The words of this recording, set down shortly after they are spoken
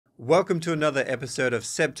Welcome to another episode of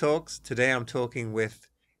Seb Talks. Today I'm talking with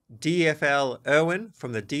DFL Erwin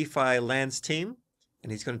from the DeFi Lands team,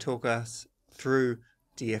 and he's going to talk us through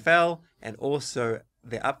DFL and also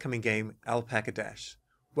the upcoming game Alpaca Dash.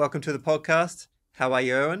 Welcome to the podcast. How are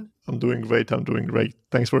you, Erwin? I'm doing great.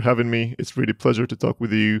 Thanks for having me. It's really a pleasure to talk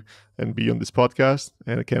with you and be on this podcast.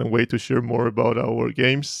 And I can't wait to share more about our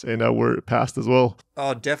games and our past as well.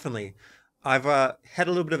 Oh, definitely. I've had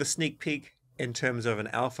a little bit of a sneak peek in terms of an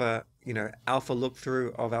alpha look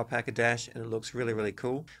through of Alpaca Dash, and it looks really, really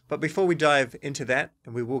cool. But before we dive into that,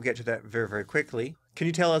 and we will get to that very, very quickly, can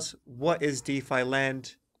you tell us what is DeFi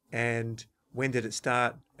Land and when did it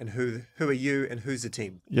start, and who are you and who's the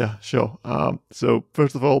team? Yeah, sure. So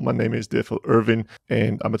first of all, my name is DFL Erwin,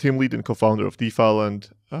 and I'm a team lead and co-founder of DeFi Land,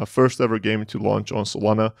 first ever game to launch on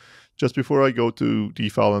Solana. Just before I go to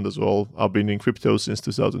DeFi Land as well, I've been in crypto since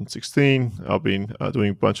 2016. I've been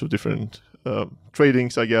doing a bunch of different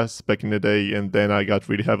tradings, I guess, back in the day, and then I got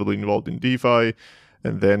really heavily involved in DeFi.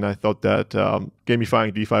 And then I thought that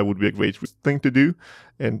gamifying DeFi would be a great thing to do.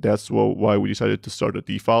 And that's why we decided to start a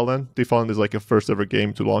DeFi Land. DeFi Land is like a first ever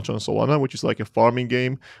game to launch on Solana, which is like a farming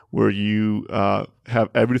game where you have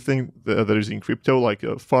everything that is in crypto, like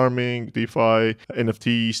farming, DeFi,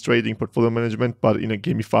 NFTs, trading, portfolio management, but in a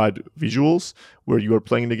gamified visuals where you are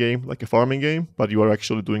playing the game like a farming game, but you are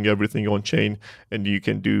actually doing everything on chain, and you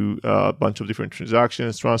can do a bunch of different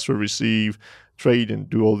transactions, transfer, receive, trade, and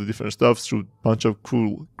do all the different stuff through a bunch of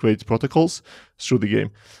cool, great protocols through the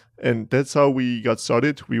game. And that's how we got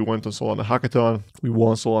started. We went on Solana Hackathon. We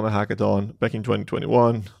won Solana Hackathon back in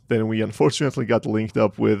 2021. Then we unfortunately got linked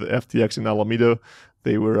up with FTX and Alameda.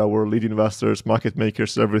 They were our lead investors, market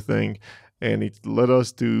makers, everything. And it led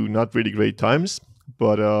us to not really great times.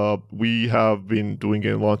 But we have been doing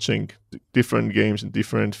and launching different games and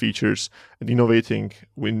different features and innovating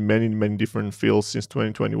in many, many different fields since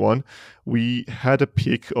 2021. We had a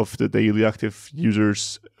peak of the daily active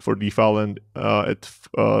users for DeFi Land at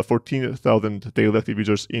 14,000 daily active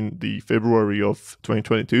users in the February of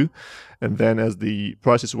 2022. And then as the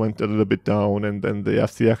prices went a little bit down and then the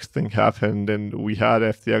FTX thing happened, and we had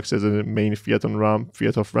FTX as a main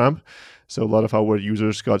fiat off ramp. So a lot of our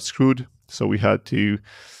users got screwed. So we had to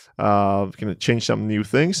change some new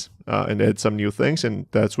things and add some new things. And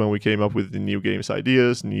that's when we came up with the new games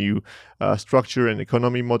ideas, new structure and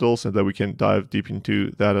economy models, and that we can dive deep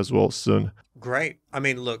into that as well soon. Great. I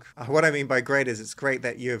mean, look, what I mean by great is it's great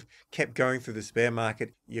that you've kept going through this bear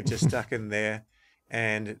market. You've just stuck in there.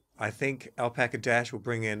 And I think Alpaca Dash will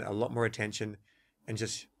bring in a lot more attention. And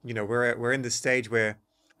just, we're in this stage where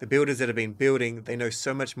the builders that have been building, they know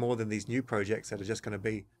so much more than these new projects that are just going to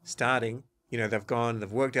be starting.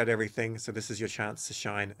 They've worked out everything. So this is your chance to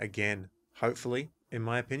shine again, hopefully, in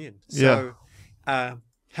my opinion. So how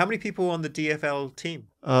many people on the DFL team?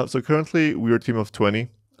 So currently we're a team of 20.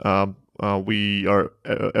 We are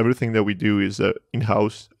everything that we do is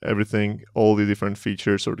in-house. Everything, all the different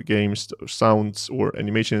features or the games, or sounds or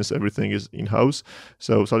animations, everything is in-house.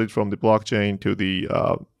 So started from the blockchain to the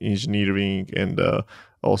engineering and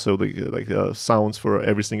also the sounds for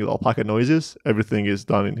every single alpaca noises. Everything is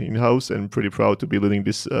done in-house, and pretty proud to be leading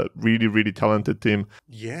this really, really talented team.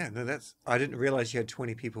 Yeah, no, I didn't realize you had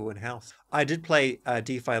 20 people in-house. I did play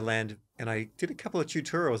DeFi Land, and I did a couple of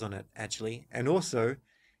tutorials on it, actually. And also,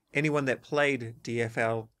 anyone that played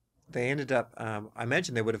DFL, they ended up, I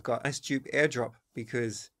imagine they would have got a Dupe airdrop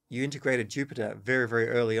because you integrated Jupiter very, very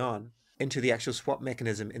early on into the actual swap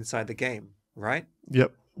mechanism inside the game, right?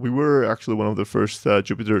 Yep. We were actually one of the first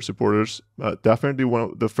Jupiter supporters, definitely one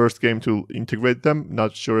of the first game to integrate them.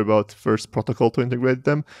 Not sure about first protocol to integrate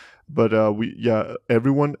them, but every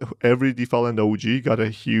DeFi Land OG got a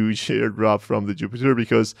huge airdrop from the Jupiter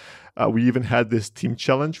because we even had this team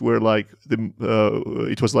challenge where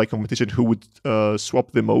it was like competition who would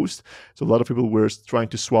swap the most. So a lot of people were trying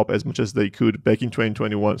to swap as much as they could back in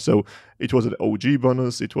 2021. So it was an OG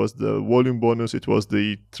bonus, it was the volume bonus, it was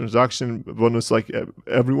the transaction bonus. Like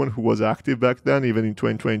everyone who was active back then, even in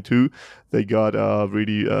 2022, they got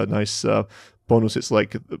really nice bonuses.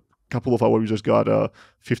 Like couple of our users got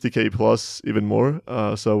 50K plus, even more.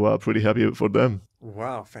 So pretty happy for them.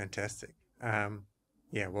 Wow, fantastic.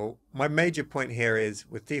 Well, my major point here is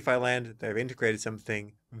with DeFi Land, they've integrated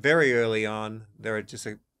something very early on. They're just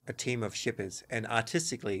a team of shippers, and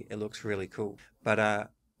artistically, it looks really cool. But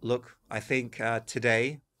look, I think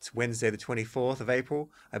today, it's Wednesday, the 24th of April,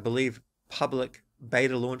 I believe public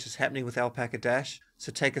beta launch is happening with Alpaca Dash.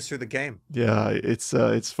 So take us through the game. Yeah,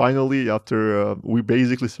 it's finally after we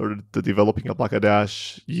basically started developing Alpaca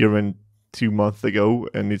Dash year in 2 months ago,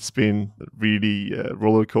 and it's been really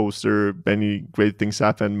roller coaster. Many great things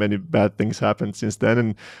happened, many bad things happened since then,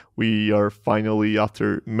 and we are finally,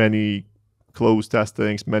 after many closed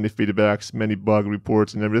testings, many feedbacks, many bug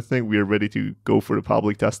reports and everything, we are ready to go for the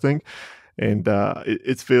public testing. And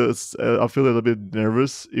it feels, I feel a little bit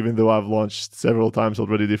nervous, even though I've launched several times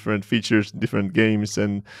already different features, different games,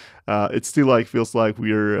 and it still feels like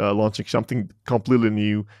we're launching something completely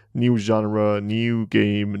new genre, new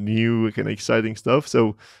game, new kind of exciting stuff.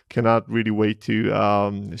 So cannot really wait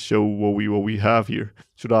to show what we have here.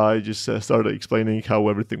 Should I just start explaining how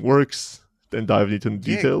everything works, then dive into the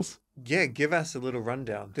details? Yeah, give us a little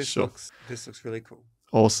rundown. This looks really cool.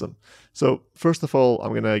 Awesome. So first of all, I'm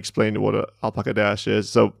going to explain what Alpaca Dash is.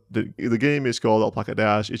 So the game is called Alpaca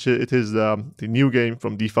Dash. It is the new game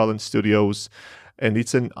from DeFi Land Studios, and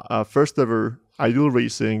it's an first ever idle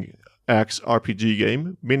racing X RPG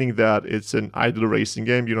game, meaning that it's an idle racing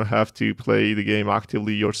game. You don't have to play the game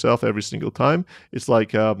actively yourself every single time. It's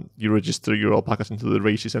like you register your alpacas into the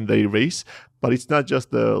races and they race, but it's not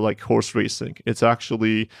just the horse racing. It's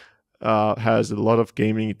actually has a lot of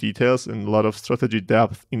gaming details and a lot of strategy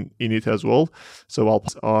depth in it as well. So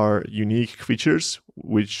alpacas are unique creatures,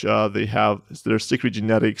 which they have their secret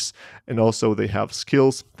genetics, and also they have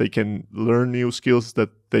skills. They can learn new skills that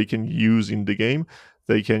they can use in the game.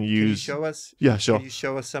 They can use... Can you show us? Yeah, sure. Can you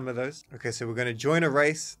show us some of those? Okay, so we're going to join a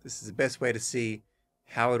race. This is the best way to see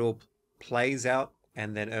how it all plays out,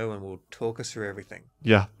 and then Erwin will talk us through everything.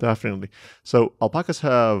 Yeah, definitely. So alpacas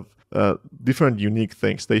have different unique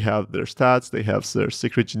things. They have their stats, they have their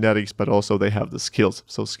secret genetics, but also they have the skills.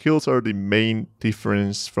 So skills are the main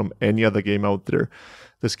difference from any other game out there.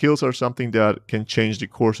 The skills are something that can change the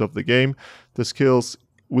course of the game. The skills,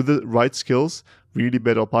 with the right skills, really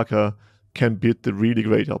bad alpaca can beat the really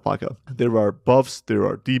great alpaca. There are buffs, there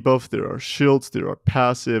are debuffs, there are shields, there are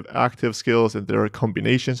passive, active skills, and there are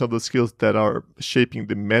combinations of the skills that are shaping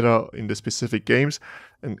the meta in the specific games.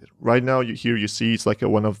 And right now you see it's like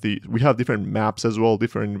we have different maps as well,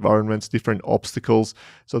 different environments, different obstacles.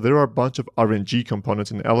 So there are a bunch of RNG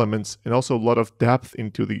components and elements, and also a lot of depth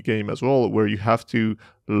into the game as well, where you have to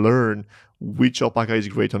learn which alpaca is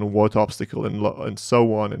great on what obstacle and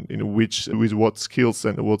so on, and with what skills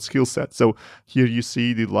and what skill set. So here you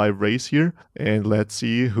see the live race here, and let's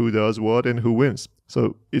see who does what and who wins.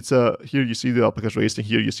 So it's here you see the alpacas racing,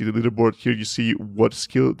 here you see the leaderboard, here you see what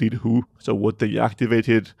skill did who, so what they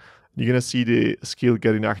activated. You're gonna see the skill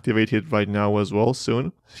getting activated right now as well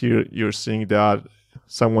soon. Here you're seeing that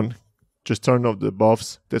someone just turned off the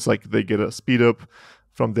buffs. That's like they get a speed up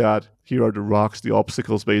from that. Here are the rocks, the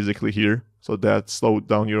obstacles basically here. So that slowed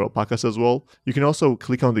down your alpacas as well. You can also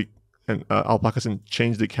click on the alpacas and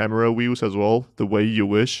change the camera views as well, the way you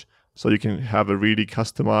wish. So you can have a really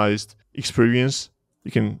customized experience. You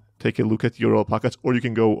can take a look at your alpacas, or you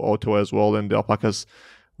can go auto as well, and the alpacas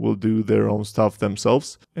will do their own stuff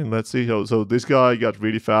themselves. And let's see so this guy got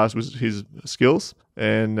really fast with his skills,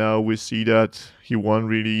 and now we see that he won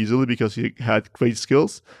really easily because he had great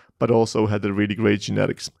skills, but also had the really great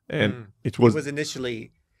genetics. And it was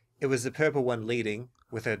the purple one leading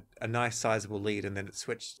with a nice sizable lead, and then it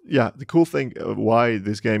switched. Yeah, the cool thing why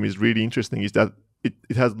this game is really interesting is that it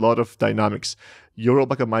has a lot of dynamics. Your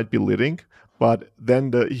alpaca might be leading, but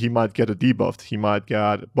then he might get a debuffed, he might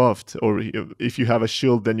get buffed, or if you have a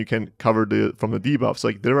shield, then you can cover from the debuffs.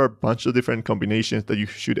 Like there are a bunch of different combinations that you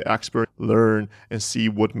should learn and see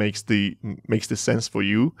what makes the sense for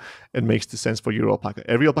you and makes the sense for your alpaca.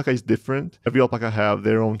 Every alpaca is different. Every alpaca have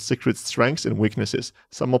their own secret strengths and weaknesses.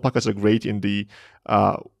 Some alpacas are great in the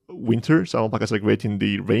winter, some alpacas are great in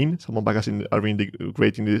the rain, some alpacas are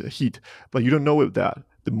great in the heat, but you don't know that.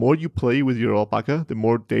 The more you play with your alpaca, the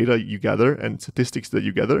more data you gather and statistics that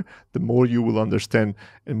you gather, the more you will understand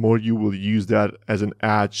and more you will use that as an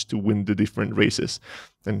edge to win the different races.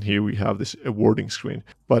 And here we have this awarding screen.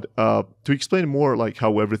 But to explain more like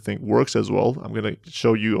how everything works as well, I'm going to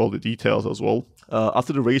show you all the details as well.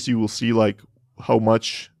 After the race, you will see like how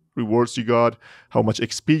much rewards you got, how much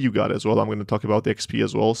XP you got as well. I'm going to talk about the XP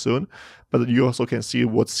as well soon. But you also can see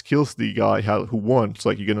what skills the guy had who won. So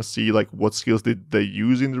like you're going to see like what skills did they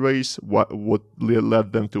use in the race, what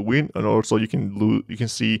led them to win, and also you can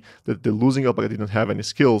see that the losing alpaca didn't have any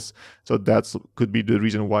skills. So that could be the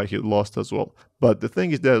reason why he lost as well. But the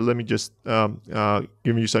thing is that let me just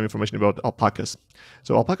give you some information about alpacas.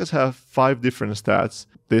 So alpacas have 5 different stats.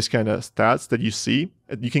 This kind of stats that you see,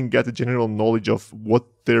 and you can get a general knowledge of what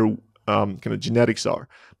their kind of genetics are.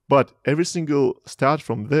 But every single stat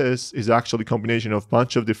from this is actually a combination of a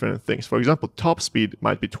bunch of different things. For example, top speed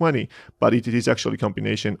might be 20, but it is actually a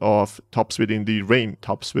combination of top speed in the rain,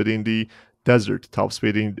 top speed in the desert top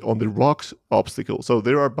speeding on the rocks obstacle. So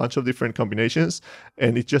there are a bunch of different combinations,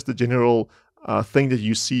 and it's just a general thing that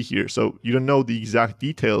you see here. So you don't know the exact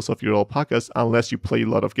details of your alpacas unless you play a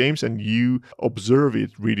lot of games and you observe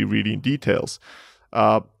it really, really in details.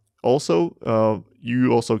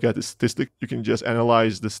 You also get the statistic. You can just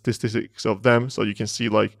analyze the statistics of them, so you can see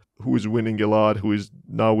like who is winning a lot, who is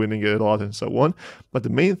not winning a lot, and so on. But the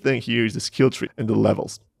main thing here is the skill tree and the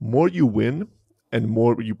levels. More you win and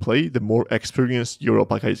more you play, the more experience your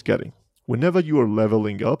alpaca is getting. Whenever you are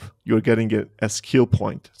leveling up, you're getting a skill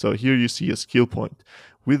point. So here you see a skill point.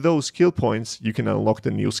 With those skill points, you can unlock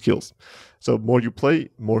the new skills. So more you play,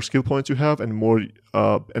 more skill points you have, and more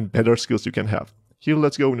and better skills you can have. Here,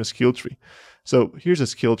 let's go in a skill tree. So here's a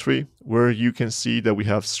skill tree where you can see that we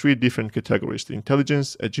have 3 different categories: the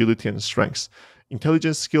intelligence, agility, and strengths.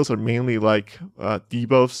 Intelligence skills are mainly like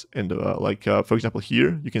debuffs, and for example,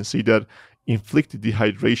 here you can see that inflict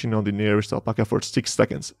dehydration on the nearest alpaca for 6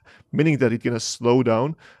 seconds, meaning that it's gonna slow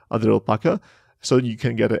down other alpaca so you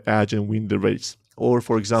can get an edge and win the race. Or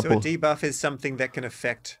for example, so a debuff is something that can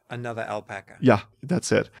affect another alpaca. Yeah,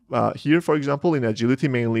 that's it. Here, for example, in agility,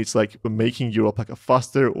 mainly it's like making your alpaca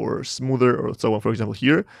faster or smoother or so on. For example,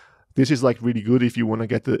 here, this is like really good if you want to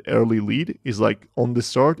get the early lead. Is like on the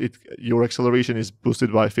start, your acceleration is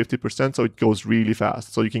boosted by 50%, so it goes really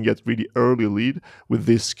fast. So you can get really early lead with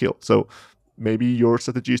this skill. So maybe your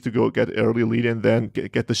strategy is to go get early lead and then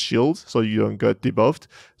get the shields so you don't get debuffed.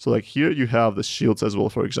 So like here you have the shields as well,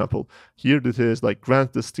 for example. Here this is like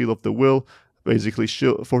grant the steel of the will, basically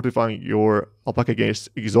fortifying your alpaca against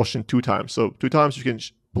exhaustion 2 times. So 2 times you can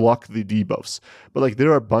block the debuffs. But like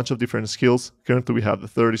there are a bunch of different skills. Currently we have the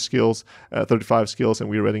 30 skills, 35 skills, and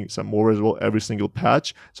we're adding some more as well every single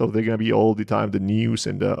patch. So they're going to be all the time the news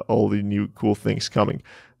and all the new cool things coming.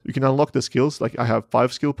 You can unlock the skills. Like I have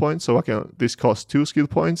 5 skill points, so this costs 2 skill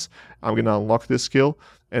points. I'm gonna unlock this skill,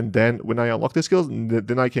 and then when I unlock the skills,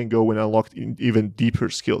 then I can go and unlock even deeper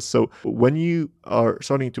skills. So when you are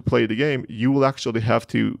starting to play the game, you will actually have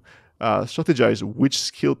to strategize which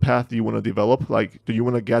skill path you want to develop. Like, do you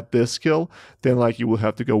want to get this skill? Then like you will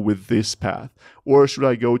have to go with this path. Or should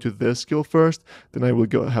I go to this skill first? Then I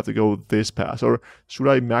will have to go this path. Or should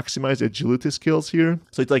I maximize agility skills here?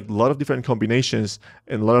 So it's like a lot of different combinations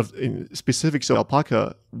and a lot of specifics of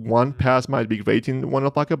alpaca. One path might be great in one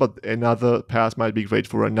alpaca, but another path might be great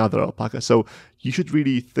for another alpaca. So you should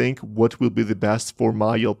really think what will be the best for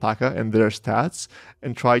my alpaca and their stats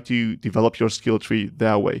and try to develop your skill tree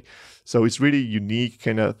that way. So it's really unique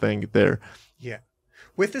kind of thing there. Yeah.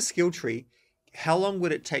 With the skill tree, how long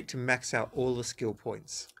would it take to max out all the skill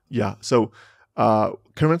points? Yeah. So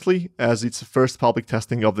currently, as it's the first public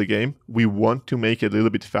testing of the game, we want to make it a little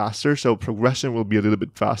bit faster. So progression will be a little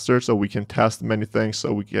bit faster so we can test many things,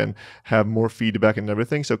 so we can have more feedback and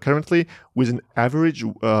everything. So currently, with an average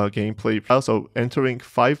gameplay, so entering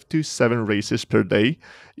 5 to 7 races per day,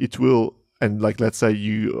 it will, and like let's say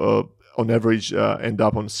you on average end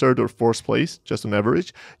up on 3rd or 4th place, just on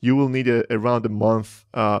average, you will need around a month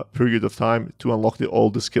period of time to unlock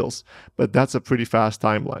all the skills. But that's a pretty fast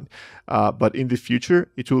timeline. But in the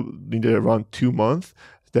future, it will need around 2 months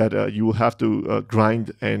that you will have to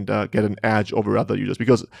grind and get an edge over other users.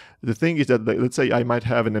 Because the thing is that, let's say I might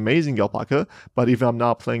have an amazing alpaca, but if I'm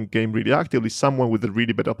not playing game really actively, someone with a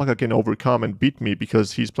really bad alpaca can overcome and beat me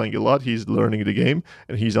because he's playing a lot, he's learning the game,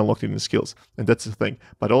 and he's unlocking the skills. And that's the thing.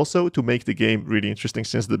 But also, to make the game really interesting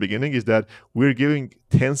since the beginning, is that we're giving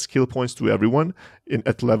 10 skill points to everyone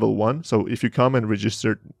at level 1. So if you come and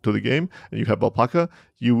register to the game and you have alpaca,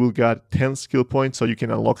 you will get 10 skill points, so you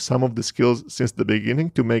can unlock some of the skills since the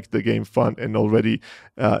beginning to make the game fun and already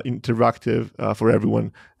interactive for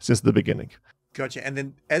everyone since the beginning. Gotcha. And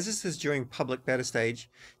then as this is during public beta stage,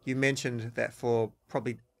 you mentioned that for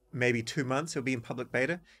probably maybe 2 months it'll be in public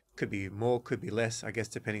beta. Could be more, could be less, I guess,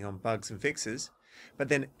 depending on bugs and fixes. But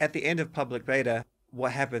then at the end of public beta,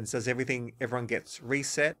 what happens? Does everyone gets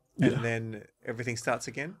reset and then everything starts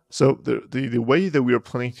again? So the way that we are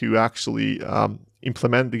planning to actually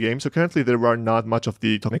implement the game, so currently there are not much of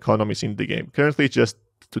the token economies in the game. Currently it's just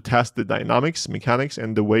to test the dynamics, mechanics,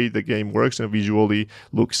 and the way the game works and visually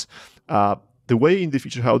looks. The way in the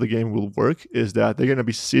future how the game will work is that they're going to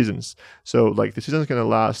be seasons. So like the season is going to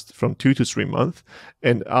last from 2 to 3 months,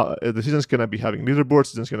 and the season is going to be having leaderboards,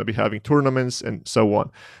 season is going to be having tournaments, and so on.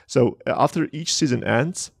 So after each season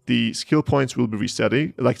ends, the skill points will be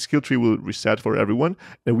resetting, like skill tree will reset for everyone,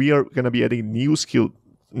 and we are going to be adding new skills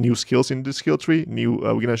in the skill tree.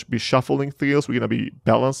 We're gonna be shuffling skills. We're gonna be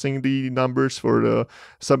balancing the numbers for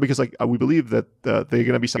some, because like we believe that they're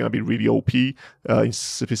gonna be really OP in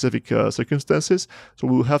specific circumstances. So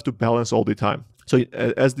we'll have to balance all the time. So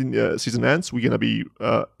as the season ends, we're going to be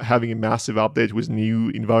having a massive update with new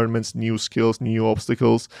environments, new skills, new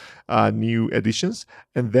obstacles, new additions,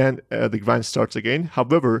 and then the grind starts again.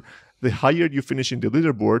 However, the higher you finish in the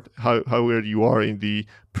leaderboard, however you are in the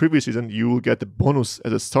previous season, you will get the bonus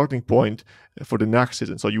as a starting point for the next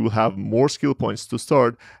season. So you will have more skill points to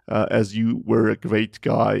start as you were a great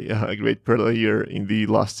guy, a great player in the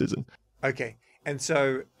last season. Okay. And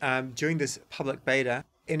so during this public beta,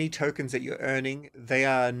 any tokens that you're earning, they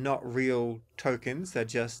are not real tokens. They're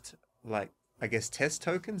just like, I guess, test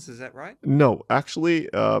tokens. Is that right? No, actually,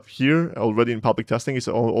 here already in public testing, it's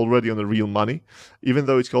already on the real money. Even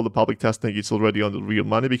though it's called the public testing, it's already on the real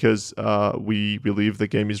money because we believe the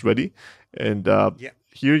game is ready. And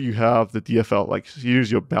here you have the DFL. Like,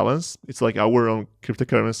 here's your balance. It's like our own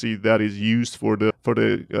cryptocurrency that is used for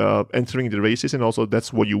the entering the races, and also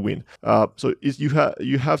that's what you win. So you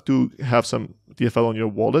have to have some DFL on your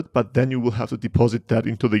wallet, but then you will have to deposit that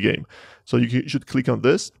into the game. So you should click on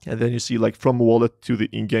this, and then you see like from wallet to the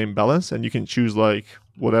in-game balance, and you can choose like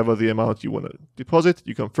whatever the amount you want to deposit.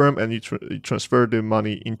 You confirm, and you transfer the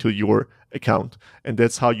money into your account, and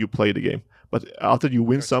that's how you play the game. But after you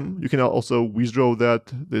win some, you can also withdraw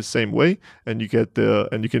that the same way, and you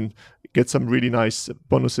can get some really nice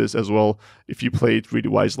bonuses as well if you play it really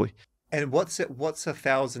wisely. And what's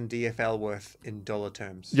 1,000 DFL worth in dollar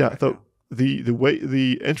terms? Yeah, so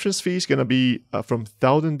the entrance fee is gonna be from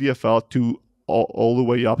 1,000 DFL to all the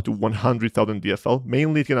way up to 100,000 DFL.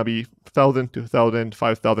 Mainly, it's gonna be 1,000 to 1,000,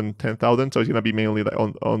 5,000, 10,000. So it's gonna be mainly like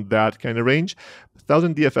on that kind of range.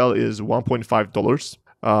 1,000 DFL is $1.5.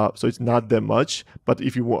 So it's not that much, but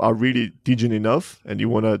if you are really diligent enough and you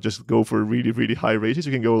want to just go for really, really high races,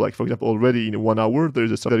 you can go like, for example, already in 1 hour, there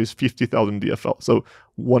is 50,000 DFL. So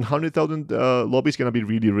 100,000 lobby is going to be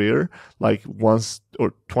really rare, like once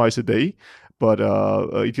or twice a day, but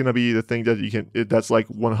it's going to be the thing that that's like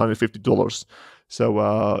 $150.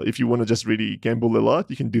 So if you want to just really gamble a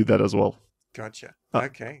lot, you can do that as well. Gotcha.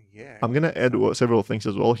 Okay, yeah. I'm going to add several things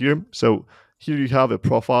as well here. So here you have a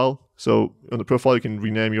profile. So on the profile, you can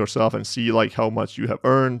rename yourself and see like how much you have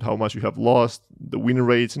earned, how much you have lost, the win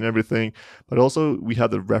rates and everything. But also we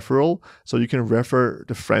have the referral. So you can refer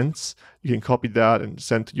the friends. You can copy that and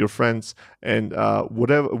send to your friends. And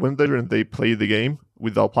when they play the game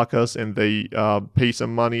with alpacas and they pay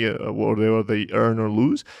some money, whatever they earn or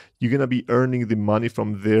lose, you're going to be earning the money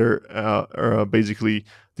from their basically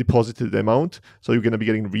deposited amount. So you're going to be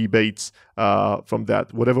getting rebates from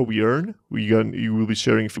that. Whatever we earn, you will be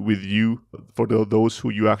sharing with you for those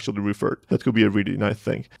who you actually referred. That could be a really nice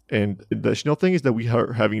thing. And the additional thing is that we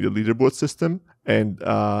are having the leaderboard system, and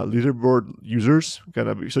leaderboard users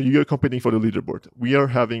so you're competing for the leaderboard. We are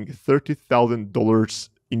having $30,000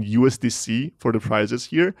 in USDC for the prizes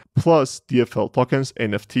here, plus DFL tokens,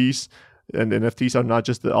 NFTs. And NFTs are not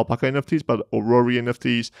just the Alpaca NFTs, but Aurora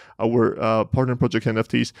NFTs, our partner project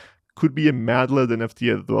NFTs. Could be a Mad Lib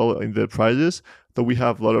NFT as well in the prizes. So we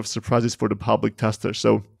have a lot of surprises for the public testers.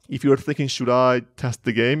 So if you're thinking, should I test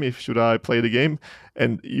the game? Should I play the game?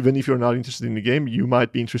 And even if you're not interested in the game, you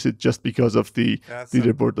might be interested just because of the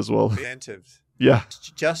leaderboard as well. Incentives. Yeah.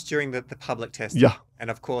 Just during the public testing. Yeah. And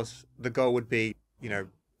of course, the goal would be,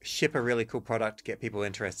 ship a really cool product, get people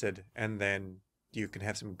interested, and then you can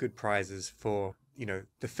have some good prizes for,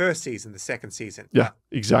 the first season, the second season. Yeah,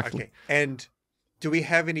 exactly. Okay. And do we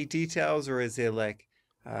have any details, or is there like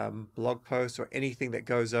blog posts or anything that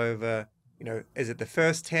goes over, is it the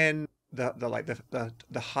first 10,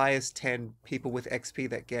 the highest 10 people with XP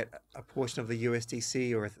that get a portion of the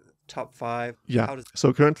USDC, or top 5? Yeah.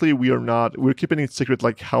 So currently we're keeping it secret,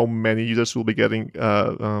 like how many users will be getting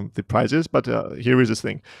the prizes. But here is this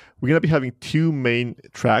thing. We're going to be having 2 main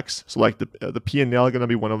tracks. So like the P&L going to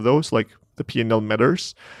be one of those, like the P&L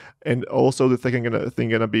matters. And also the thing going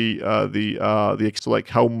to be the like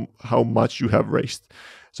how much you have raised.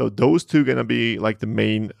 So those 2 going to be like the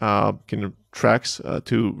main kind of tracks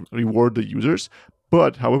to reward the users.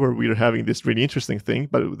 But however, we are having this really interesting thing,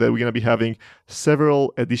 but that we're going to be having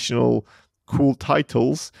several additional cool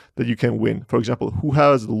titles that you can win. For example, who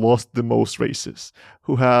has lost the most races?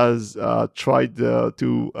 Who has tried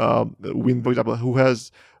to win, for example, who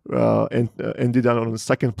has ended on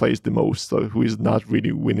second place the most, so who is not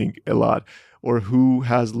really winning a lot, or who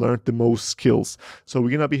has learned the most skills. So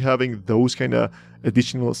we're going to be having those kind of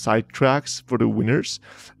additional side tracks for the winners,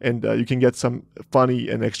 and you can get some funny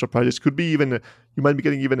and extra prizes. Could be even you might be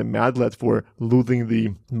getting even a Mad Lib for losing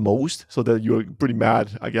the most, so that you're pretty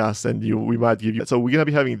mad, I guess, and we might give you. So we're gonna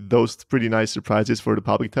be having those pretty nice surprises for the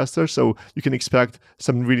public testers. So you can expect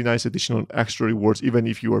some really nice additional extra rewards, even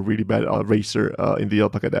if you are really bad racer in the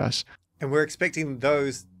Alpaca Dash. And we're expecting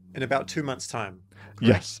those in about 2 months' time. Correct?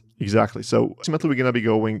 Yes, exactly. So ultimately, we're gonna be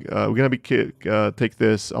going. We're gonna be take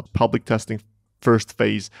this public testing first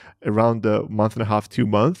phase around a month and a half, 2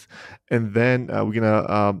 months, and then we're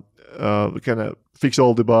gonna fix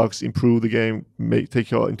all the bugs, improve the game,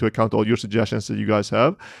 take into account all your suggestions that you guys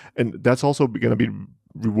have, and that's also gonna be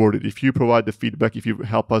rewarded if you provide the feedback. If you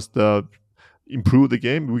help us improve the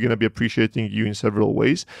game, we're gonna be appreciating you in several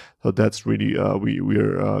ways. So that's really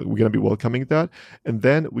we're gonna be welcoming that, and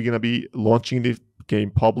then we're gonna be launching the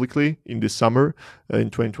game publicly in the summer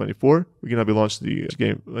in 2024. We're gonna be launching the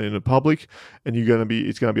game in the public, and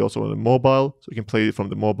it's gonna be also on the mobile, so you can play it from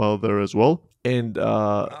the mobile there as well. And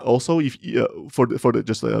also, if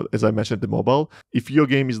just as I mentioned, the mobile, if your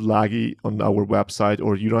game is laggy on our website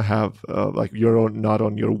or you don't have you're not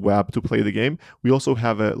on your web to play the game, we also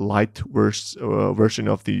have a light version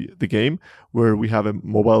of the game where we have a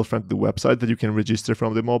mobile friendly website that you can register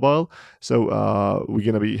from the mobile. So we're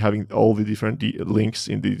gonna be having all the different links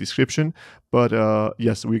in the description. But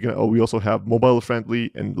yes, we also have mobile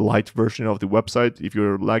friendly and light version of the website if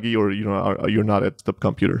you're laggy or you're not at the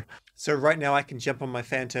computer. So right now I can jump on my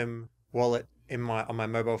Phantom wallet on my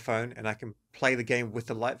mobile phone and I can play the game with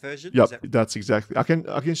the light version? Yep, that's exactly. I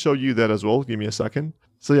can show you that as well. Give me a second.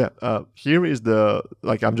 So yeah, here is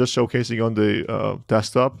I'm just showcasing on the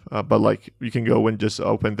desktop, but you can go and just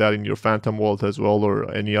open that in your Phantom wallet as well or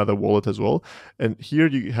any other wallet as well. And here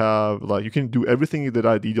you have you can do everything that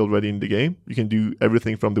I did already in the game. You can do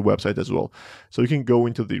everything from the website as well. So you can go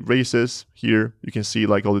into the races here. You can see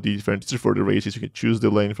all the different for the races. You can choose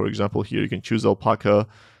the lane, for example. Here you can choose Alpaca.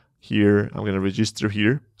 Here I'm going to register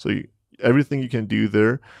here. So everything you can do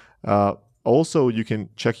there. Also, you can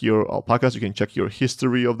check your alpacas, you can check your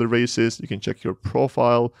history of the races, you can check your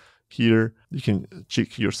profile here, you can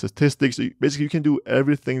check your statistics. Basically, you can do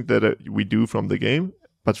everything that we do from the game,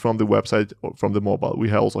 but from the website or from the mobile.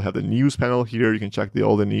 We also have the news panel here. You can check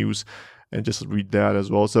all the news and just read that as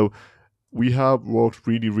well. So we have worked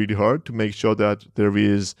really, really hard to make sure that there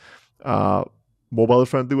is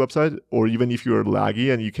mobile-friendly website, or even if you're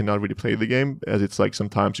laggy and you cannot really play the game, as it's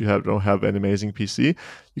sometimes you don't have an amazing PC,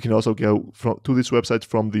 you can also go to this website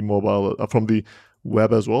from the mobile, from the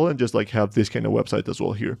web as well, and just have this kind of website as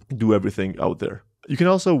well here. Do everything out there. You can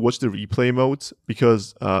also watch the replay modes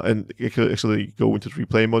because, and you can actually go into the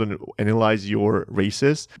replay mode and analyze your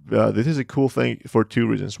races. This is a cool thing for two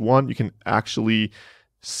reasons. One, you can actually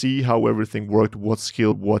see how everything worked, what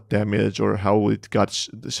skill, what damage, or how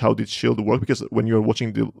did shield work, because when you're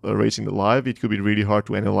watching the racing live, it could be really hard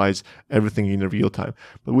to analyze everything in real time.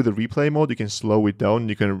 But with the replay mode, you can slow it down,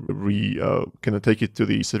 you can kind of take it to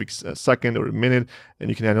the specific second or a minute, and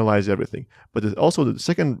you can analyze everything. But also the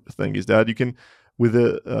second thing is that you can, with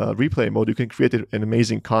the replay mode, you can create an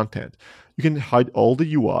amazing content. You can hide all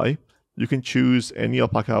the UI, you can choose any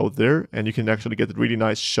alpaca out there, and you can actually get really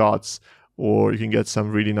nice shots, or you can get some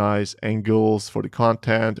really nice angles for the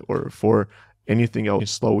content or for anything else. You can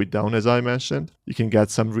slow it down, as I mentioned. You can get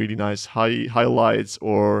some really nice highlights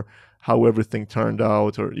or how everything turned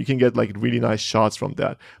out, or you can get really nice shots from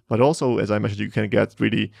that. But also, as I mentioned, you can get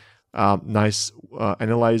really nice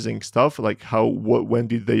analyzing stuff, when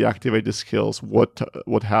did they activate the skills,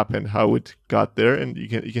 what happened, how it got there, and you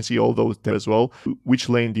can see all those there as well, which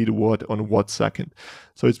lane did what on what second.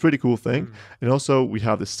 So it's a pretty cool thing. And also we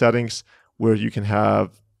have the settings where you can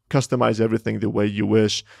customize everything the way you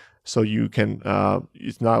wish. So you can,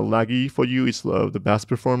 it's not laggy for you, it's the best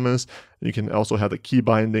performance. You can also have the key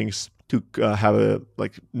bindings to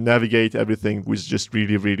navigate everything with just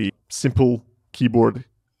really, really simple keyboard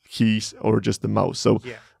keys or just the mouse. So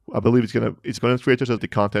yeah. I believe it's gonna create us the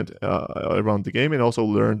content around the game and also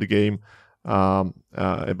learn the game around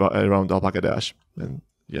Alpaca Dash. And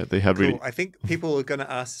yeah, they have really. I think people are gonna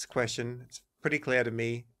ask this question. It's pretty clear to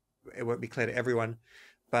me. It won't be clear to everyone,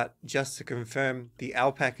 but just to confirm, the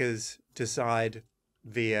alpacas decide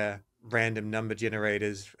via random number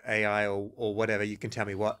generators, AI or whatever. You can tell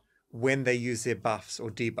me when they use their buffs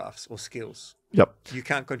or debuffs or skills. Yep. You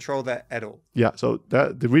can't control that at all. Yeah. So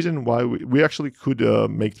the reason why we actually could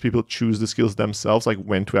make people choose the skills themselves,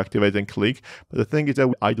 when to activate and click. But the thing is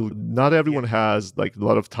that not everyone has a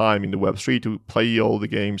lot of time in the Web3 to play all the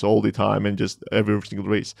games all the time and just every single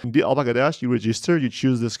race. In the Alpaca Dash, you register, you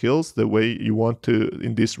choose the skills the way you want to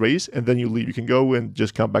in this race, and then you leave. You can go and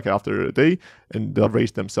just come back after a day and they'll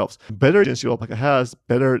race themselves. Better since your Alpaca has,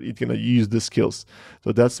 better it's gonna use the skills.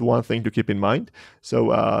 So that's one thing to keep in mind.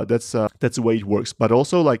 So that's the way it works. But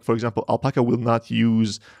also, for example, Alpaca will not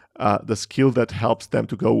use the skill that helps them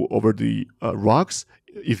to go over the rocks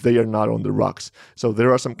if they are not on the rocks. So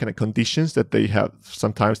there are some kind of conditions that they have.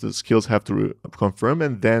 Sometimes the skills have to confirm,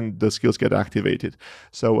 and then the skills get activated.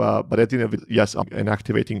 So, but at the end of it, yes, and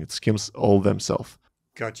activating skills all themselves.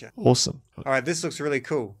 Gotcha. Awesome. All right, this looks really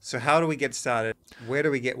cool. So how do we get started? Where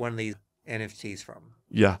do we get one of these NFTs from?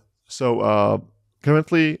 Yeah. So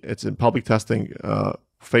currently it's in public testing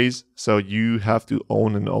phase. So you have to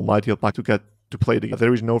own an Almighty Alpaca to get to play the game.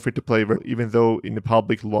 There is no free-to-play, even though in the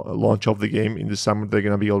public launch of the game in the summer, they're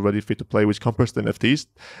going to be already free-to-play with compressed NFTs,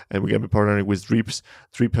 and we're going to be partnering with Drip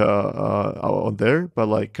on there. But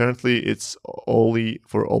like currently, it's only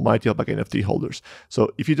for Almighty Alpaca NFT holders.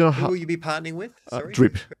 So if you don't have... Who will you be partnering with? Sorry?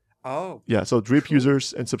 Drip. Oh. Yeah, so Drip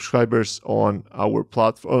users and subscribers on our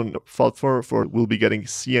platform will be getting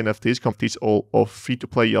CNFTs, all of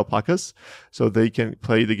free-to-play alpacas, so they can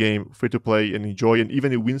play the game free-to-play and enjoy, and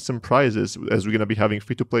even win some prizes, as we're going to be having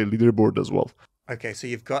free-to-play leaderboard as well. Okay, so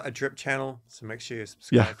you've got a Drip channel, so make sure you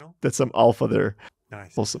subscribe. Yeah, that's some alpha there.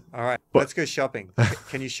 Nice. Awesome. All right, let's go shopping.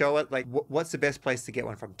 Can you show it? Like, what's the best place to get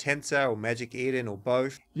one from? Tensor or Magic Eden or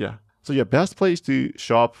both? Yeah. So yeah, best place to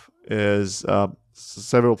shop is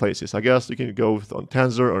several places. I guess you can go on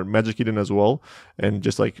Tensor or Magic Eden as well, and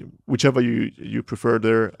just like whichever you prefer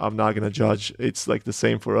there. I'm not gonna judge. It's like the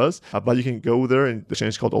same for us. But you can go there, and the chain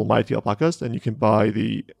is called Almighty Alpacas, and you can buy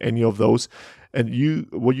any of those. And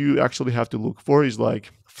what you actually have to look for is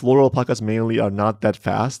like floral alpacas mainly are not that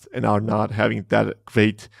fast and are not having that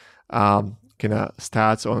great kind of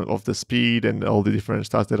stats of the speed and all the different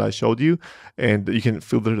stats that I showed you, and you can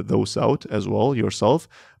filter those out as well yourself.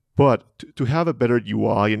 But to have a better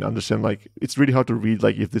UI and understand, like, it's really hard to read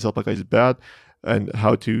like if this alpaca is bad and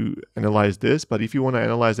how to analyze this. But if you want to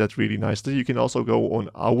analyze that really nicely, you can also go on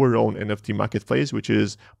our own NFT marketplace, which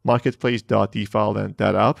is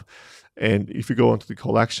marketplace.defiland.app. And if you go onto the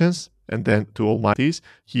collections and then to Almighties,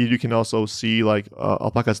 here you can also see like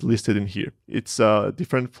alpacas listed in here. It's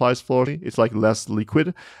different price floor. It's like less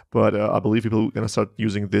liquid, but I believe people are going to start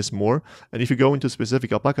using this more. And if you go into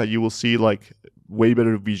specific alpaca, you will see like way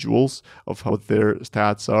better visuals of how their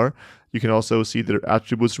stats are. You can also see their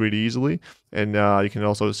attributes really easily, and you can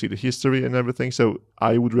also see the history and everything. So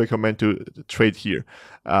I would recommend to trade here.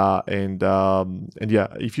 And yeah,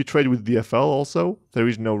 if you trade with DFL also, there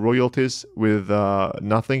is no royalties with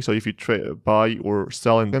nothing. So if you buy or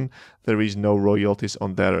sell in them, there is no royalties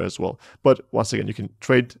on that as well. But once again, you can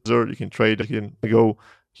trade, you can go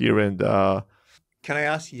here and... Can I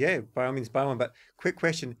ask? Yeah, by all means, buy one. But quick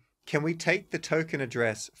question. Can we take the token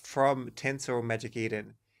address from Tensor or Magic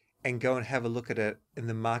Eden and go and have a look at it in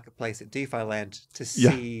the marketplace at DeFi Land to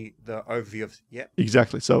see the overview of... Yeah.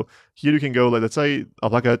 Exactly. So here you can go, like, let's say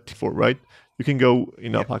Alpaca 4, right? You can go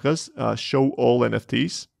in alpacas, show all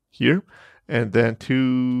NFTs here, and then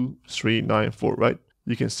 2, 3, 9, 4, right?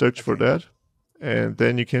 You can search for that, and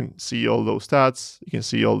then you can see all those stats. You can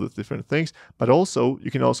see all the different things, but also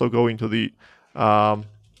you can also go into the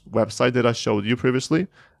website that I showed you previously,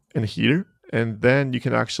 and here, and then you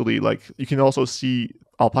can actually you can also see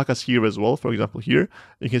alpacas here as well. For example, here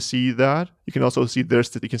you can see that. You can also see you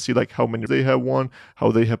can see like how many they have won,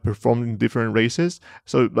 how they have performed in different races.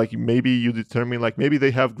 So like maybe you determine like maybe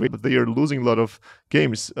they have great, but they are losing a lot of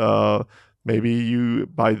games. Maybe you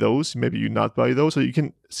buy those, maybe you not buy those. So you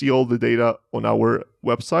can see all the data on our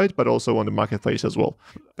website, but also on the marketplace as well.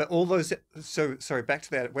 But all those, so sorry, back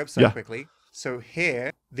to that website quickly. So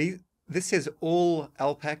here, this says all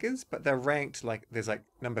alpacas, but they're ranked like there's like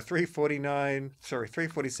number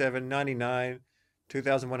 347, 99,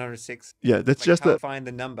 2106. Yeah, that's like just how to find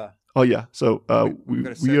the number. Oh yeah, so we're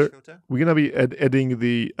gonna be adding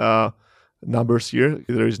the numbers here.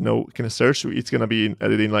 There is no kind of search. It's gonna be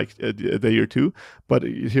added in like a day or two. But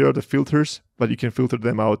here are the filters. But you can filter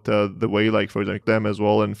them out the way, like for example, them as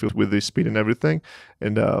well, and filter with the speed and everything,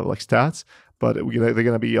 and like stats. But they're going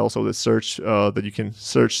to be also the search that you can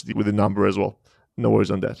search with the number as well. No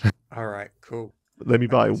worries on that. All right, cool. Let me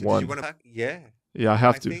buy one. Did you want to, yeah. Yeah, I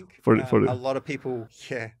have to. Think, for a lot of people,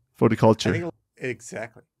 for the culture.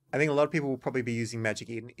 Exactly. I think a lot of people will probably be using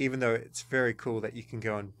Magic Eden, even though it's very cool that you can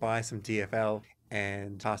go and buy some DFL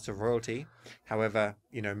and pass to royalty. However,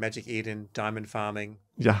 Magic Eden, diamond farming.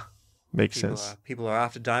 Yeah. Makes sense. People are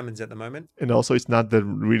after diamonds at the moment. And also it's not that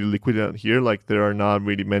really liquid out here. Like there are not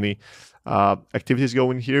really many activities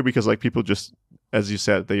going here because like people just, as you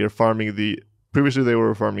said, they are farming previously they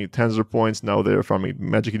were farming Tensor points. Now they're farming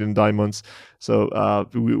Magic Eden diamonds. So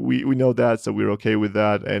we know that. So we're okay with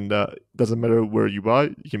that. And it doesn't matter where you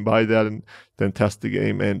buy. You can buy that and then test the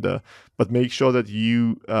game. And but make sure that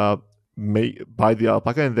you buy the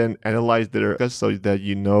alpaca and then analyze their so that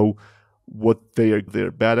you know what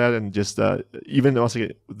they're bad at, and just even once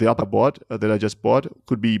again, the alpaca bot that I just bought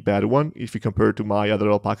could be a bad one if you compare it to my other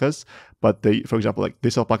alpacas. But they, for example, like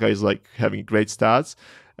this alpaca is like having great stats.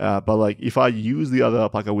 But like if I use the other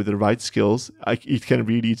alpaca with the right skills, it can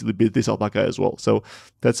really easily beat this alpaca as well. So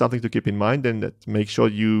that's something to keep in mind, and that make sure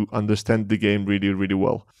you understand the game really, really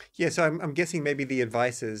well. Yeah, so I'm guessing maybe the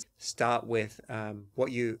advice is start with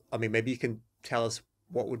maybe you can tell us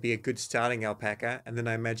what would be a good starting alpaca, and then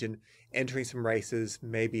I imagine entering some races,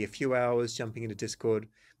 maybe a few hours, jumping into Discord.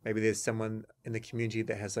 Maybe there's someone in the community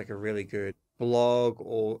that has like a really good blog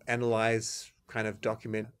or analyze kind of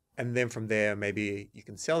document. And then from there, maybe you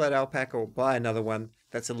can sell that alpaca or buy another one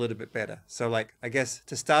that's a little bit better. So like, I guess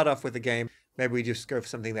to start off with the game, maybe we just go for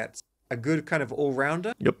something that's a good kind of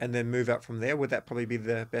all-rounder. Yep. And then move up from there. Would that probably be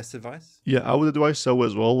the best advice? Yeah, I would advise so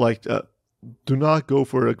as well. Like, do not go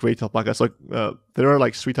for a great alpaca. Like, there are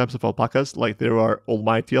like 3 types of alpacas. Like, there are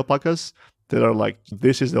almighty alpacas that are like,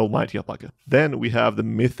 this is the almighty alpaca. Then we have the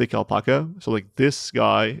mythic alpaca. So like this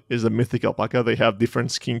guy is a mythic alpaca. They have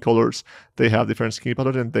different skin colors, they have different skin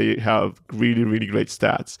patterns, and they have really, really great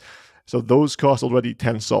stats. So those cost already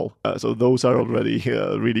 10 sol. So those are already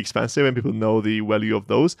really expensive, and people know the value of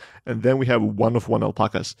those. And then we have one-of-one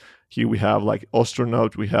alpacas. Here we have like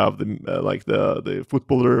astronaut, we have the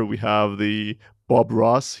footballer, we have the Bob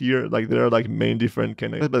Ross here. Like there are like main different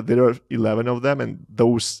kind of, but there are 11 of them, and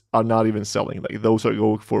those are not even selling. Like those are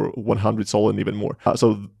going for 100 sol and even more.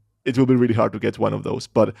 So it will be really hard to get one of those.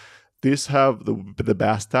 But these have the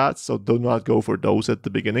best stats, so do not go for those at the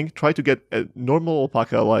beginning. Try to get a normal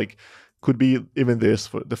alpaca, like could be even this,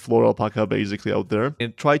 for the floral alpaca basically out there,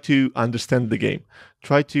 and try to understand the game.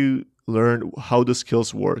 Try to learn how the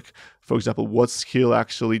skills work. For example, what skill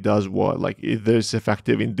actually does what, like if there's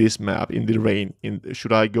effective in this map, in the rain,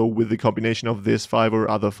 should I go with the combination of this 5 or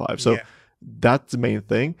other 5? So that's the main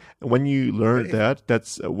thing. And when you learn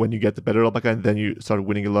that's when you get the better alpaca, and then you start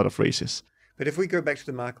winning a lot of races. But if we go back to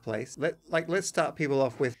the marketplace, let's start people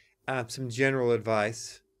off with some general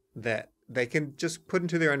advice that they can just put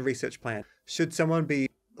into their own research plan. Should someone be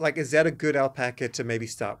like, is that a good alpaca to maybe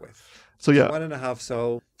start with? So yeah, 1.5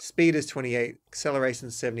 sol, speed is 28, acceleration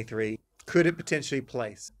is 73. Could it potentially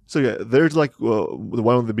place? So yeah, there's like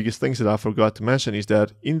one of the biggest things that I forgot to mention is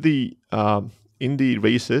that in the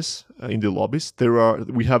races, in the lobbies,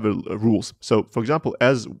 we have rules. So for example,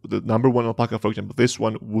 as the number 1 alpaca, for example, this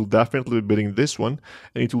one will definitely be beating this one,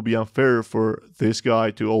 and it will be unfair for this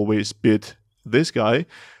guy to always beat this guy.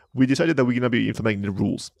 We decided that we're going to be implementing the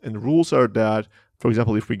rules. And the rules are that, for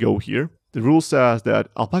example, if we go here, the rule says that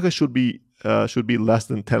alpaca should be less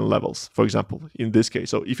than 10 levels, for example, in this case.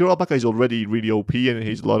 So if your alpaca is already really OP and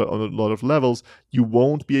he's on a lot of levels, you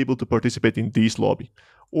won't be able to participate in this lobby.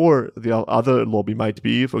 Or the other lobby might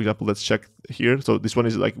be, for example, let's check here. So this one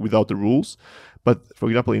is like without the rules. But for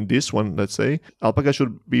example, in this one, let's say, alpaca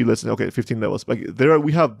should be, let's say, 15 levels. Like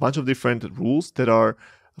we have a bunch of different rules that are,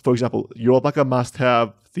 for example, your alpaca must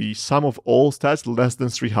have the sum of all stats less than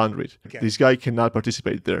 300. Okay. This guy cannot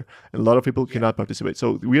participate there. And a lot of people cannot participate.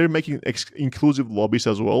 So we are making inclusive lobbies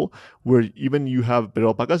as well, where even you have better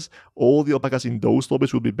alpacas, all the alpacas in those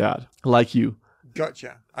lobbies will be bad, like you.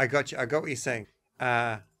 Gotcha. I got you. I got what you're saying.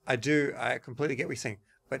 I completely get what you're saying.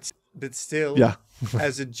 But still,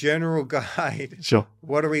 as a general guide, sure.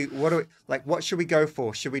 What should we go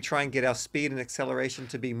for? Should we try and get our speed and acceleration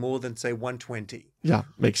to be more than say 120? Yeah,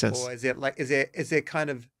 makes sense. Or is there kind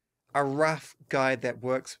of a rough guide that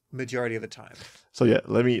works majority of the time? So yeah,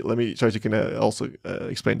 let me try to also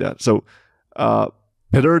explain that. So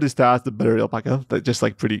better the stats, the better the alpaca. That's just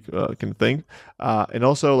like pretty kind of thing. And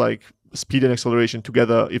also like speed and acceleration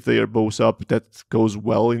together, if they are both up, that goes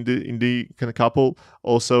well in the kind of couple.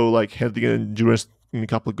 Also like handling and endurance in the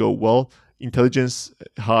couple go well. Intelligence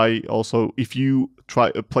high also. If you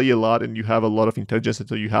play a lot and you have a lot of intelligence, and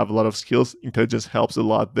so you have a lot of skills, intelligence helps a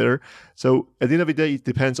lot there. So at the end of the day, it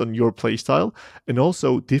depends on your play style, and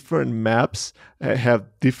also different maps have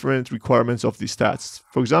different requirements of the stats.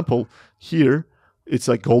 For example, here it's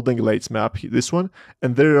like Golden Glades map, this one,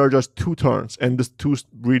 and there are just 2 turns and just 2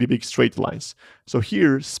 really big straight lines. So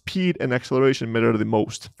here, speed and acceleration matter the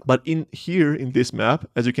most. But in this map,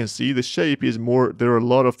 as you can see, the shape is more, there are a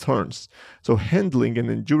lot of turns. So handling and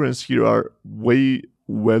endurance here are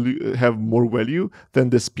have more value than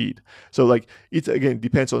the speed. So like it again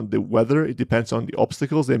depends on the weather, it depends on the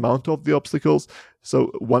obstacles, the amount of the obstacles.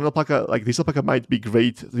 So one alpaca, like this alpaca might be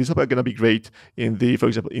great. This alpaca gonna be great for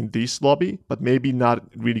example, in this lobby, but maybe not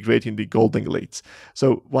really great in the Golden Glades.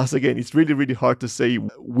 So once again, it's really, really hard to say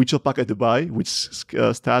which alpaca to buy, which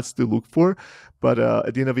stats to look for. But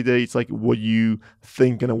at the end of the day, it's like what you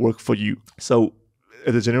think gonna work for you. So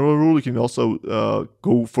as a general rule, you can also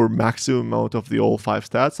go for maximum amount of the all 5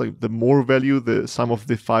 stats. Like the more value the sum of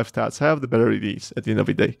the 5 stats have, the better it is at the end of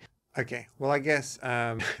the day. Okay, well, I guess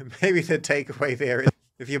maybe the takeaway there is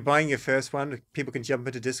if you're buying your first one, people can jump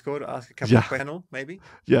into Discord, ask a couple of questions, maybe.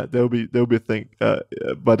 Yeah, there'll be a thing.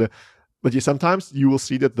 But yeah, sometimes you will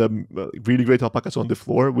see that the really great alpacas on the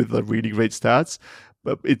floor with the really great stats,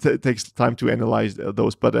 but it takes time to analyze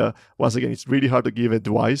those. But once again, it's really hard to give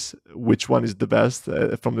advice which one is the best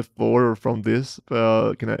from the floor or from this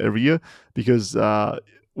kind of area, because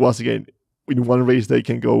once again, in one race they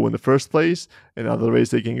can go in the first place, in another race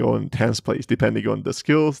they can go in 10th place, depending on the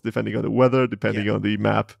skills, depending on the weather, depending on the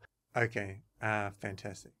map. Okay,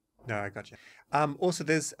 fantastic. No, I got you. Also,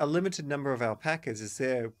 there's a limited number of alpacas. Is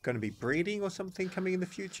there going to be breeding or something coming in the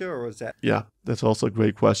future, or is that? Yeah, that's also a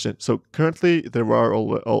great question. So currently there are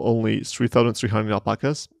only 3,300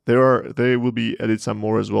 alpacas. There will be added some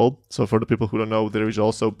more as well. So for the people who don't know, there is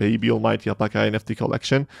also Baby Almighty Alpaca NFT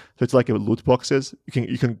collection. So it's like a loot boxes.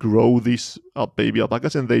 You can grow these baby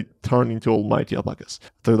alpacas and they turn into almighty alpacas.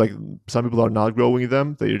 So like some people are not growing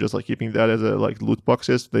them. They're just like keeping that as a like loot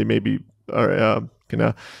boxes. They maybe are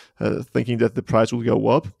thinking that the price will go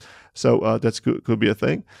up. So that's could be a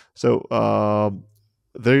thing. So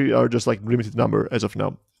they are just like limited number as of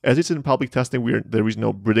now. As it's in public testing, there is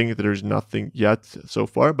no breeding, there is nothing yet so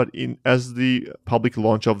far. But as the public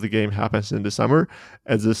launch of the game happens in the summer,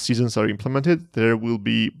 as the seasons are implemented, there will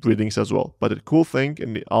be breedings as well. But the cool thing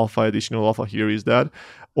in the additional alpha here is that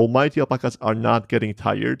almighty alpacas are not getting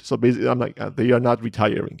tired. So basically, they are not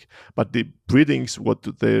retiring. But the breedings,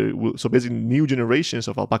 so basically new generations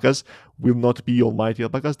of alpacas will not be almighty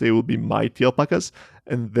alpacas. They will be mighty alpacas,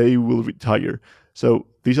 and they will retire. So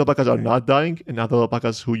these alpacas are not dying, and other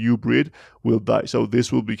alpacas who you breed will die. So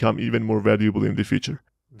this will become even more valuable in the future.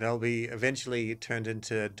 They'll be eventually turned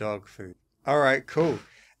into dog food. All right, cool.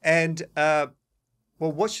 And well,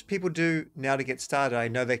 what should people do now to get started? I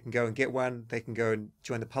know they can go and get one. They can go and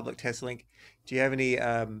join the public test link. Do you have any,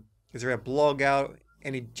 is there a blog out,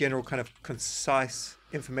 any general kind of concise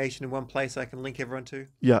information in one place I can link everyone to?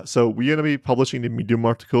 Yeah, so we're going to be publishing the Medium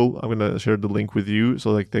article. I'm going to share the link with you. So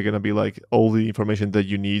like they're going to be like all the information that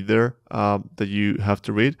you need there that you have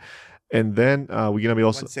to read. And then we're going to be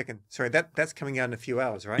also... 1 second. Sorry, that's coming out in a few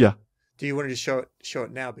hours, right? Yeah. Do you want to just show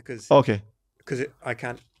it now? Because I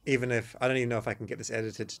can't, I don't even know if I can get this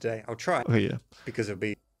edited today. I'll try. Okay, yeah. Because it'll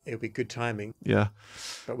be good timing. Yeah.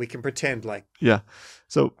 But we can pretend like... Yeah.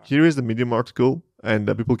 So here is the Medium article, and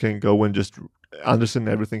people can go and just understand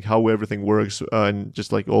everything, how everything works, and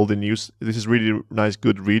just like all the news. This is really nice,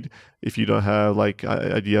 good read. If you don't have like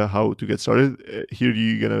idea how to get started, here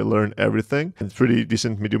you're gonna learn everything. It's pretty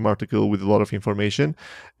decent Medium article with a lot of information.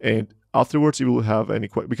 And afterwards you will have any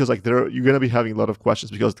because like you're going to be having a lot of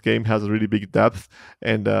questions because the game has a really big depth,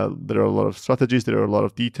 and there are a lot of strategies, there are a lot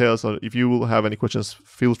of details. So if you will have any questions,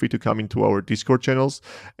 feel free to come into our Discord channels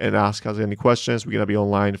and ask us any questions. We're going to be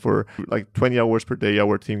online for like 20 hours per day.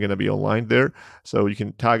 Our team going to be online there, so you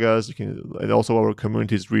can tag us, and also our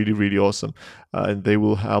community is really, really awesome, and they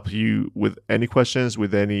will help you with any questions,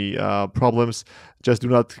 with any problems. Just do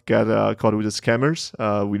not get caught with the scammers.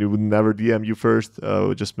 We would never DM you first.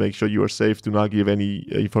 Just make sure you are safe. Do not give any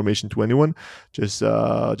information to anyone. Just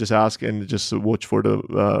ask and just watch for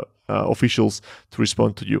the officials to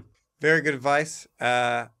respond to you. Very good advice.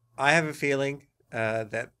 I have a feeling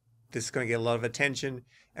that this is going to get a lot of attention,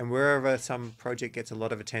 and wherever some project gets a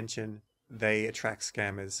lot of attention, they attract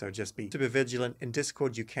scammers. So just be super vigilant. In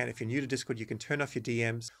Discord, if you're new to Discord, you can turn off your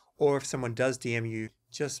DMs. Or if someone does DM you,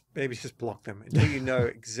 maybe just block them until you know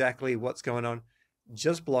exactly what's going on.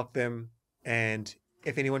 Just block them. And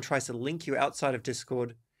if anyone tries to link you outside of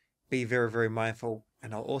Discord, be very, very mindful.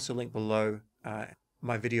 And I'll also link below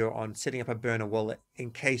my video on setting up a burner wallet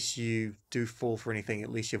in case you do fall for anything.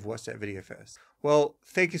 At least you've watched that video first. Well,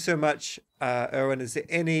 thank you so much, Erwin. Is there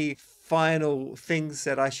any final things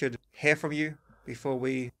that I should hear from you before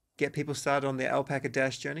we get people started on the Alpaca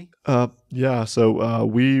Dash journey? Yeah, so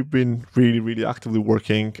we've been really, really actively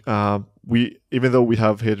working. Even though we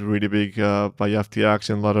have hit really big by FTX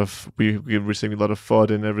and we're receiving a lot of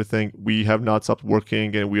FUD and everything, we have not stopped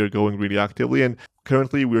working, and we are going really actively. And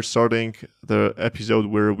currently we're starting the episode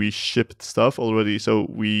where we shipped stuff already. So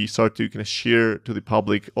we start to kind of share to the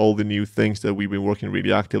public all the new things that we've been working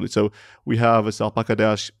really actively. So we have a Alpaca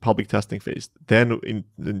Dash public testing phase. Then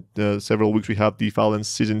in several weeks, we have DeFi Land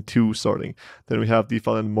Season 2 starting. Then we have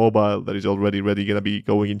DeFi Land Mobile that is already ready, going to be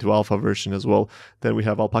going into alpha version as well. Then we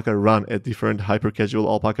have Alpaca Run at different Land hyper casual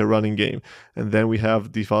Alpaca running game. And then we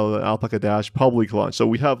have DeFi Land and Alpaca Dash public launch. So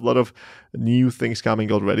we have a lot of new things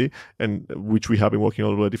coming already, and which we have been working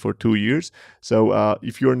already for 2 years. So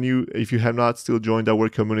if you're new, if you have not still joined our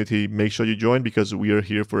community, make sure you join, because we are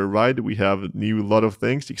here for a ride. We have a lot of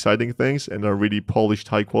things, exciting things, and are really polished,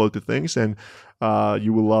 high quality things, and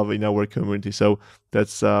you will love in our community. So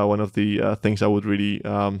that's one of the things I would really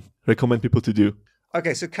recommend people to do.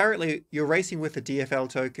 Okay, so currently you're racing with the DFL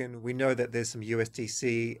token. We know that there's some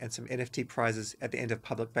USDC and some NFT prizes at the end of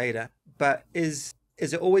public beta, but is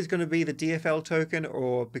it always going to be the DFL token,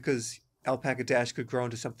 or because Alpaca Dash could grow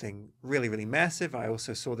into something really, really massive? I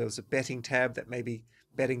also saw there was a betting tab that maybe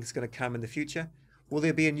betting is going to come in the future. Will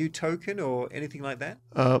there be a new token or anything like that?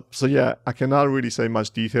 So yeah, I cannot really say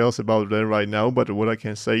much details about that right now, but what I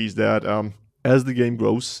can say is that as the game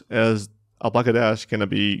grows, as Alpaca Dash gonna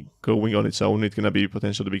be going on its own, it's gonna be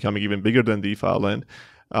potentially becoming even bigger than DeFi Land.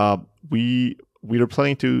 We are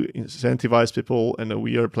planning to incentivize people, and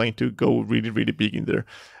we are planning to go really, really big in there.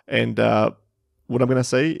 And what I'm gonna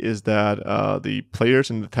say is that the players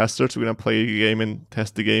and the testers who are gonna play the game and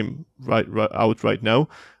test the game out right now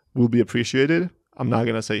will be appreciated. I'm not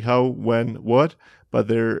gonna say how, when, what, but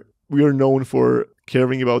we are known for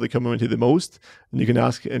caring about the community the most, and you can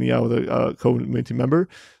ask any other community member.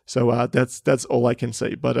 So that's all I can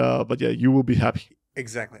say. But yeah, you will be happy.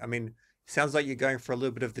 Exactly. I mean, sounds like you're going for a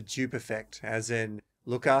little bit of the dupe effect, as in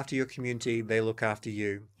look after your community, they look after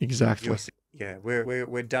you. Exactly. Yeah,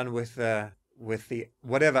 we're done with the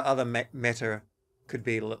whatever other meta could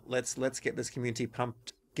be. Let's get this community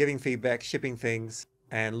pumped, giving feedback, shipping things,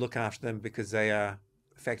 and look after them, because they are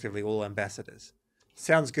effectively all ambassadors.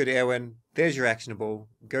 Sounds good, Erwin. There's your actionable.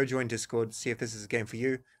 Go join Discord, see if this is a game for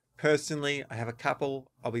you. Personally, I have a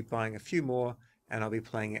couple. I'll be buying a few more, and I'll be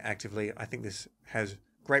playing it actively. I think this has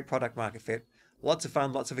great product market fit, lots of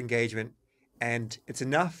fun, lots of engagement, and it's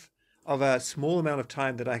enough of a small amount of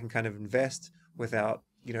time that I can kind of invest without,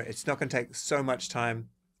 it's not going to take so much time.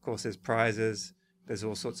 Of course, there's prizes, there's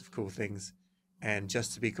all sorts of cool things. And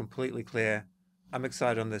just to be completely clear, I'm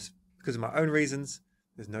excited on this because of my own reasons.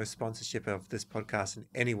 There's no sponsorship of this podcast in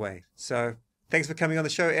any way. So thanks for coming on the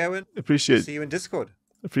show, Erwin. Appreciate it. See you in Discord.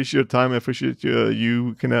 Appreciate your time. I appreciate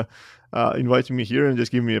you kind of inviting me here and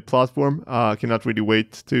just giving me a platform. I cannot really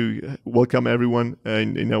wait to welcome everyone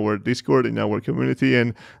in our Discord, in our community.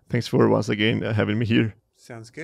 And thanks for once again having me here. Sounds good.